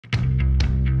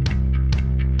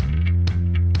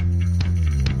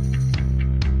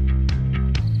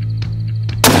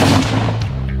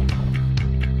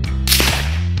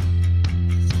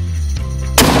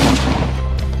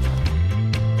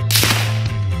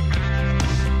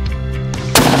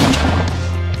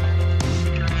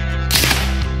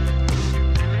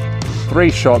3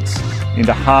 shots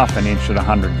into half an inch at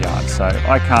 100 yards. So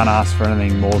I can't ask for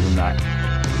anything more than that.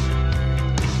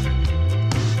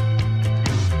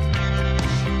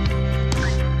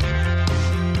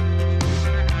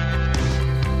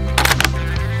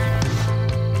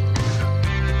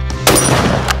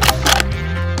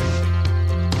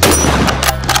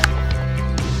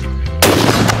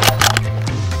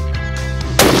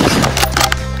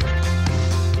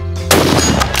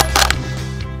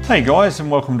 Hey guys, and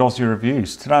welcome to Ozzie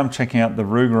Reviews. Today I'm checking out the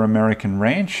Ruger American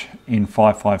Ranch in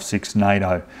 5.56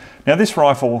 NATO. Now this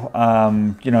rifle,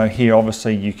 here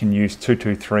obviously you can use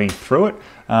 223 through it.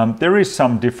 There is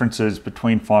some differences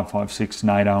between 5.56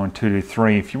 NATO and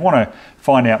 223. If you want to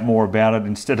find out more about it,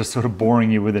 instead of sort of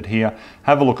boring you with it here,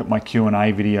 have a look at my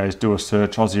Q&A videos, do a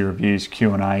search, Ozzie Reviews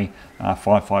Q&A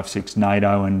 5.56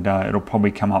 NATO, and it'll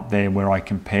probably come up there where I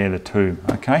compare the two,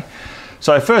 okay?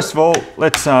 So first of all,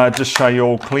 let's just show you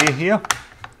all clear here,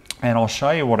 and I'll show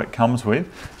you what it comes with.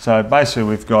 So basically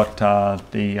we've got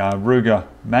the Ruger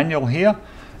manual here,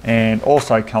 and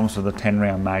also comes with a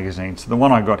 10-round magazine. So the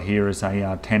one I got here is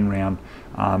a 10-round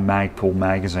Magpul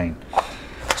magazine.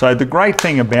 So the great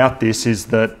thing about this is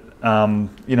that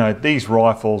these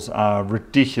rifles are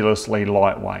ridiculously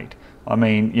lightweight. I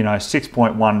mean,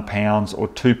 6.1 pounds or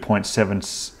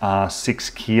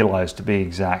 2.76 kilos to be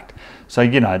exact. So,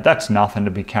 that's nothing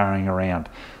to be carrying around.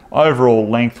 Overall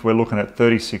length, we're looking at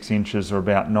 36 inches or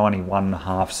about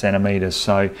 91.5 centimeters.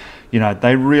 So,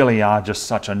 they really are just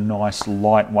such a nice,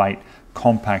 lightweight,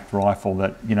 compact rifle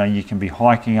that, you can be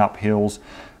hiking up hills,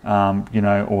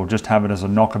 or just have it as a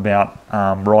knockabout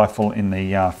rifle in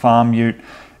the farm ute.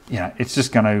 It's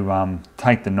just going to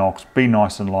take the knocks, be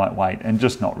nice and lightweight, and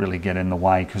just not really get in the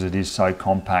way because it is so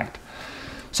compact.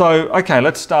 So, okay,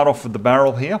 let's start off with the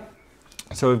barrel here.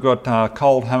 So we've got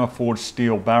cold hammer forged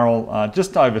steel barrel,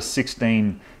 just over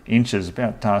 16 inches,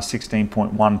 about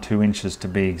 16.12 inches to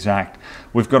be exact.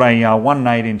 We've got a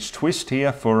 1/8 inch twist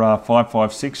here for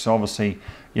 5.56. So obviously,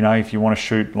 if you want to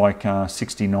shoot like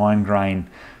 69 grain,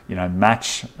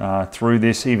 match through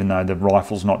this, even though the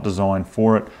rifle's not designed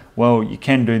for it, well, you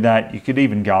can do that. You could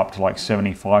even go up to like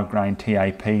 75 grain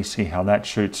TAP, see how that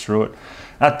shoots through it.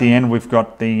 At the end, we've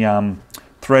got the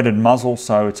threaded muzzle,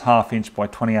 so it's 1/2 inch by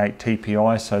 28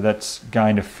 TPI, so that's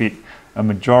going to fit a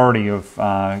majority of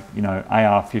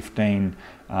AR15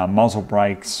 muzzle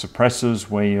brakes,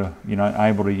 suppressors where you're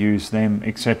able to use them,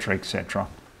 etc, etc.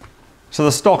 So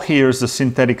the stock here is the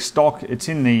synthetic stock. It's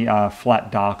in the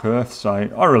flat dark earth, so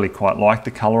I really quite like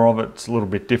the colour of it. It's a little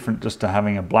bit different just to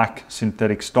having a black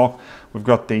synthetic stock. We've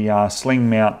got the sling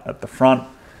mount at the front.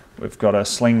 We've got a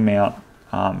sling mount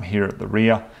here at the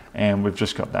rear, and we've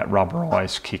just got that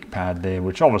rubberized kick pad there,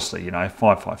 which obviously,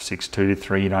 5.56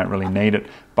 223, you don't really need it,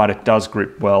 but it does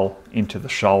grip well into the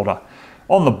shoulder.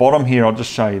 On the bottom here, I'll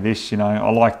just show you this, I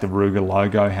like the Ruger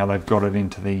logo, how they've got it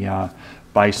into the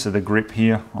base of the grip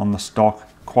here on the stock,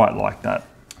 quite like that.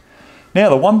 Now,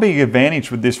 the one big advantage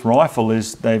with this rifle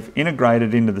is they've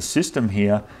integrated into the system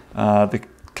here the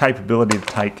capability to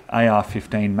take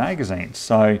AR15 magazines.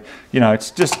 So,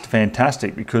 it's just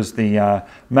fantastic because the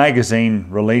magazine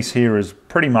release here is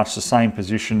pretty much the same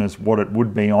position as what it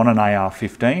would be on an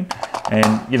AR15.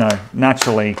 And,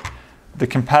 naturally, the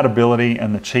compatibility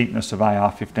and the cheapness of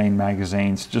AR15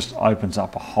 magazines just opens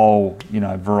up a whole,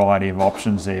 variety of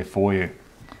options there for you.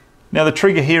 Now the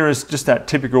trigger here is just that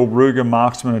typical Ruger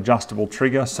marksman adjustable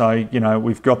trigger. So,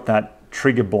 we've got that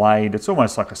trigger blade. It's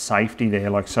almost like a safety there.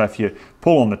 So if you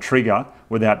pull on the trigger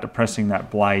without depressing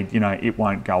that blade, it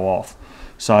won't go off.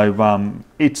 So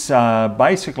it's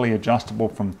basically adjustable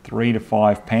from 3 to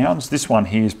 5 pounds. This one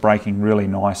here is breaking really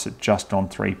nice at just on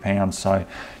 3 pounds. So,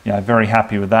 very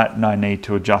happy with that. No need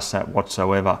to adjust that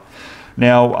whatsoever.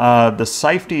 Now, the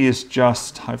safety is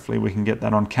just, hopefully we can get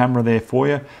that on camera there for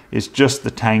you, is just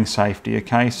the tang safety,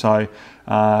 okay? So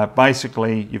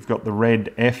basically you've got the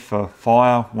red F for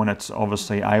fire when it's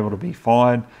obviously able to be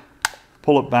fired.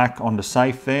 Pull it back onto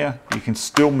safe there. You can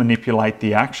still manipulate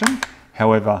the action,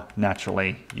 however,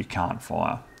 naturally you can't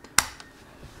fire.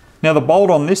 Now the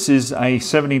bolt on this is a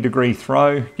 70-degree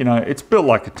throw. It's built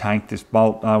like a tank, this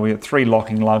bolt. We got 3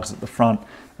 locking lugs at the front.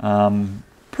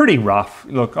 Pretty rough.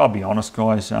 Look, I'll be honest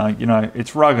guys,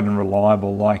 it's rugged and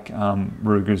reliable like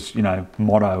Ruger's,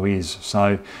 motto is.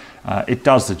 So it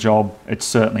does the job. It's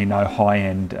certainly no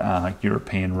high-end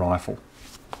European rifle.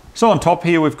 So on top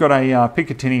here we've got a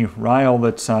Picatinny rail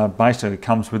that's basically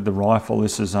comes with the rifle.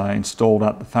 This is installed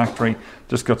at the factory.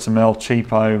 Just got some El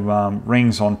Cheapo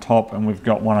rings on top, and we've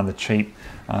got one of the cheap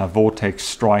Vortex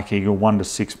Strike Eagle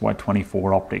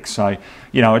 1:6x24 optics. So,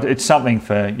 it's something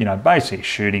for, basically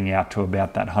shooting out to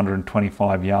about that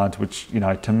 125 yards, which,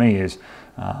 to me is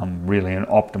really an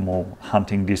optimal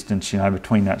hunting distance, you know,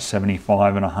 between that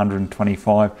 75 and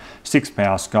 125.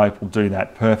 6-power scope will do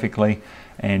that perfectly,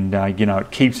 and you know,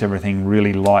 it keeps everything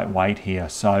really lightweight here.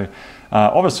 So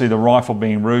obviously the rifle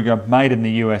being Ruger, made in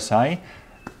the USA.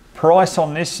 Price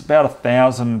on this about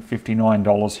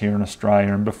 $1,059 here in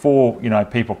Australia. And before, you know,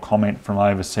 people comment from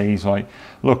overseas, like,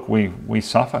 look, we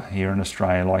suffer here in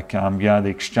Australia. Like, you know, the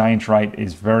exchange rate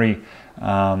is very,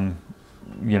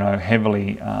 you know,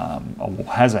 heavily,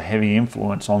 has a heavy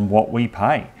influence on what we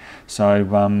pay.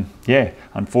 So yeah,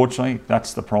 unfortunately,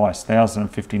 that's the price,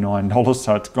 $1,059.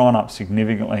 So it's gone up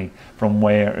significantly from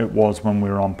where it was when we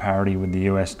were on parity with the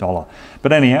US dollar.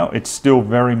 But anyhow, it's still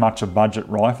very much a budget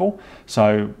rifle.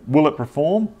 So will it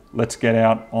perform? Let's get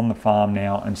out on the farm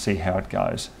now and see how it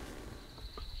goes.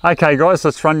 Okay guys,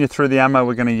 let's run you through the ammo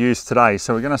we're going to use today.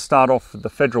 So we're going to start off with the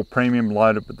Federal Premium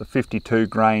loaded with the 52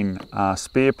 grain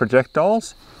spear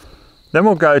projectiles. Then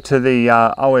we'll go to the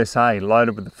OSA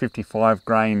loaded with the 55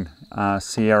 grain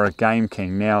Sierra Game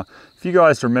King. Now, if you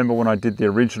guys remember when I did the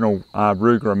original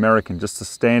Ruger American, just the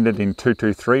standard in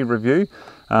 223 review,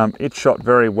 it shot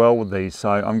very well with these. So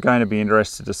I'm going to be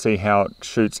interested to see how it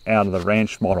shoots out of the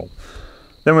ranch model.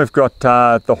 Then we've got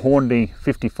the Hornady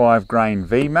 55 grain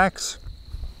Vmax.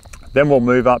 Then we'll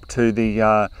move up to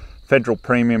the Federal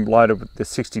Premium loaded with the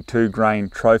 62 grain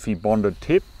trophy bonded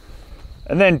tip.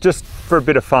 And then just for a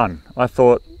bit of fun, I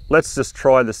thought, let's just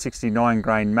try the 69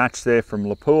 grain match there from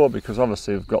Lapua, because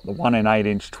obviously we've got the 1 in 8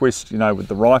 inch twist, you know, with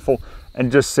the rifle, and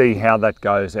just see how that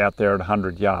goes out there at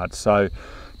 100 yards. So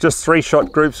just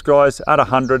 3-shot groups, guys, at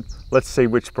 100. Let's see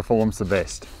which performs the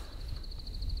best.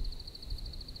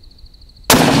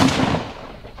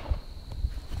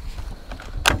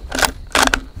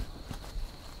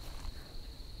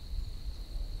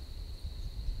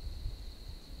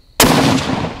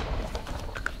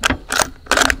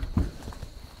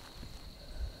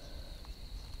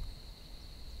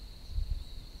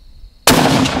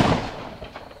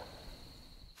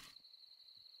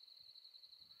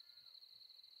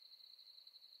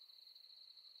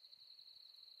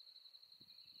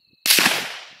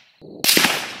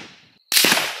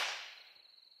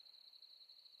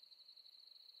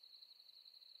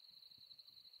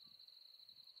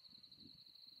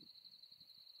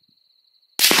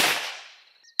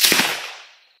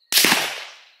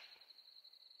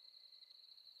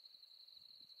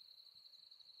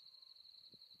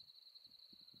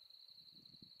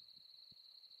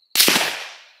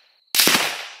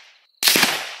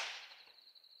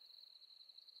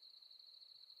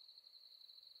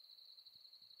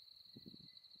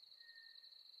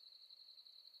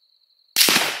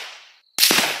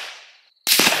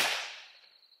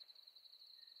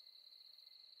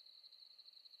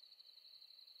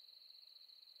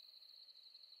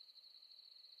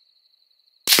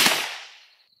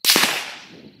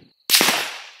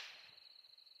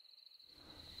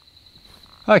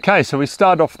 Okay, so we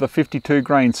start off the 52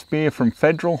 grain spear from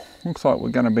Federal. Looks like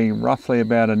we're going to be roughly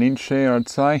about an inch there, I'd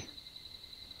say.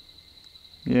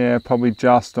 Yeah, probably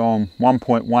just on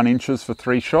 1.1 inches for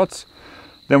 3 shots.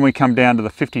 Then we come down to the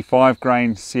 55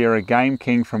 grain Sierra Game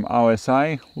King from OSA.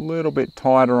 A little bit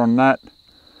tighter on that.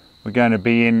 We're going to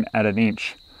be in at an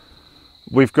inch.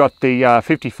 We've got the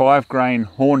 55 grain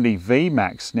Hornady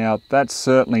Vmax. Now that's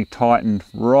certainly tightened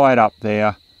right up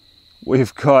there.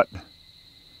 We've got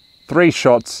 3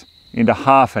 shots into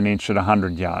half an inch at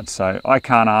 100 yards. So I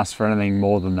can't ask for anything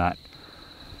more than that.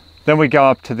 Then we go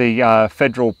up to the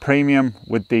Federal Premium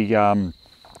with the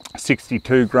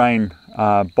 62 grain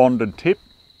bonded tip.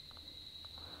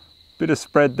 Bit of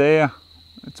spread there.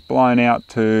 It's blown out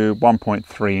to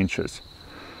 1.3 inches.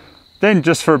 Then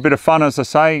just for a bit of fun, as I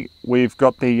say, we've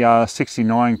got the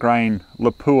 69 grain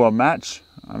Lapua match.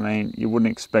 I mean, you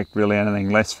wouldn't expect really anything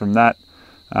less from that.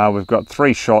 We've got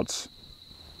 3 shots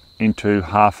into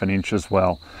half an inch as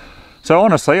well. So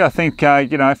honestly, I think,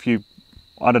 you know, if you,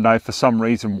 I don't know, for some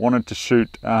reason wanted to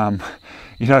shoot,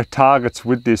 you know, targets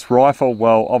with this rifle,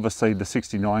 well, obviously the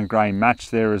 69 grain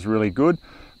match there is really good.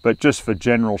 But just for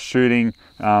general shooting,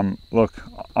 look,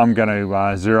 I'm going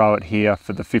to zero it here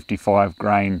for the 55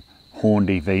 grain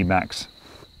Hornady Vmax.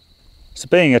 So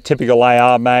being a typical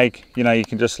AR mag, you know, you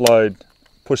can just load,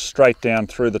 push straight down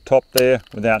through the top there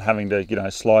without having to, you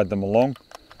know, slide them along.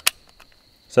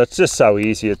 So it's just so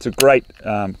easy. It's a great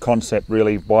concept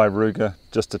really by Ruger,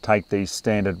 just to take these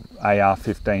standard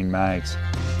AR15 mags.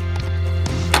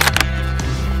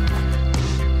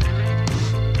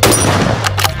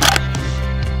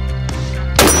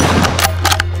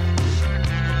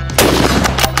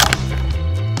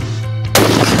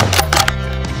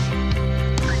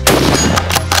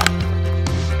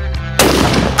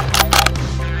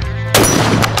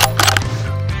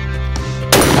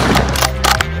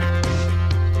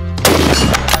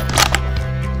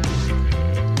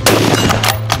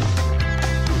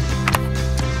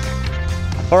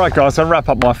 All right guys, I'll wrap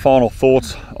up my final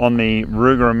thoughts on the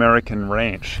Ruger American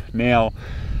Ranch. Now,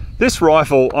 this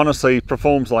rifle honestly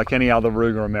performs like any other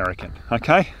Ruger American,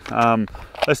 okay?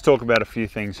 Let's talk about a few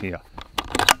things here.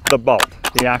 The bolt,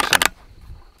 the action.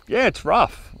 Yeah, it's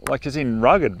rough, like as in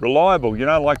rugged, reliable, you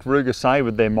know, like Ruger say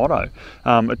with their motto.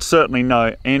 It's certainly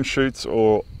no Anschutz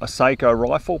or a Seiko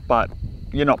rifle, but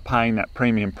you're not paying that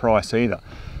premium price either.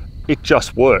 It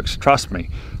just works, trust me.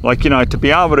 Like, you know, to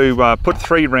be able to put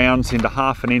 3 rounds into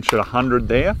 1/2 inch at 100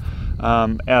 there,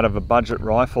 out of a budget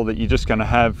rifle that you're just going to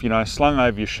have, you know, slung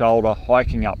over your shoulder,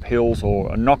 hiking up hills,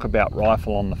 or a knockabout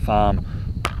rifle on the farm.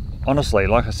 Honestly,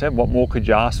 like I said, what more could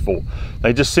you ask for?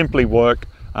 They just simply work.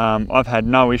 I've had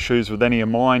no issues with any of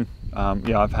mine.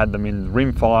 You know, I've had them in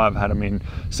rimfire, I've had them in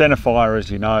centerfire,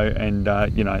 as you know, and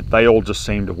you know, they all just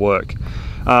seem to work.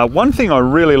 One thing I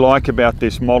really like about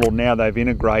this model, now they've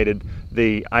integrated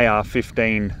the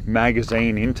AR15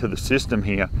 magazine into the system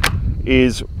here,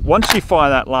 is once you fire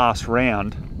that last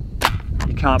round,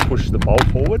 you can't push the bolt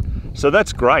forward. So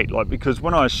that's great, like, because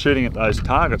when I was shooting at those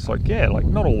targets, like, yeah, like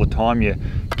not all the time you're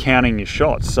counting your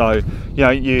shots. So, you know,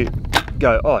 you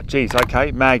go, oh geez,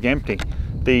 okay, mag empty.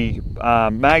 The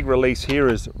mag release here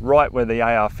is right where the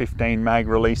AR15 mag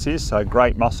release is, so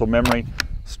great muscle memory.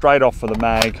 Straight off for the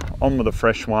mag, on with a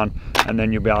fresh one, and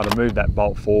then you'll be able to move that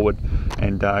bolt forward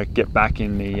and get back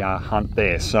in the hunt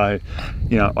there. So,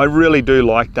 you know, I really do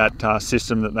like that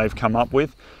system that they've come up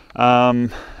with.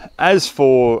 As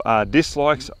for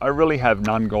dislikes, I really have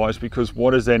none, guys, because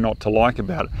what is there not to like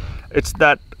about it? It's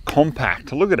that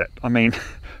compact. Look at it. I mean,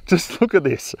 just look at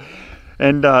this.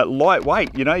 And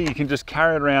lightweight, you know, you can just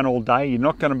carry it around all day. You're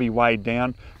not going to be weighed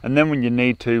down. And then when you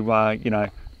need to, you know,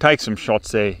 take some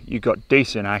shots there, you've got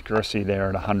decent accuracy there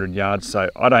at 100 yards. So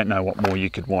I don't know what more you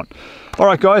could want. All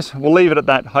right, guys, we'll leave it at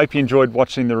that. Hope you enjoyed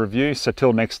watching the review. So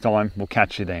till next time, we'll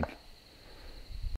catch you then.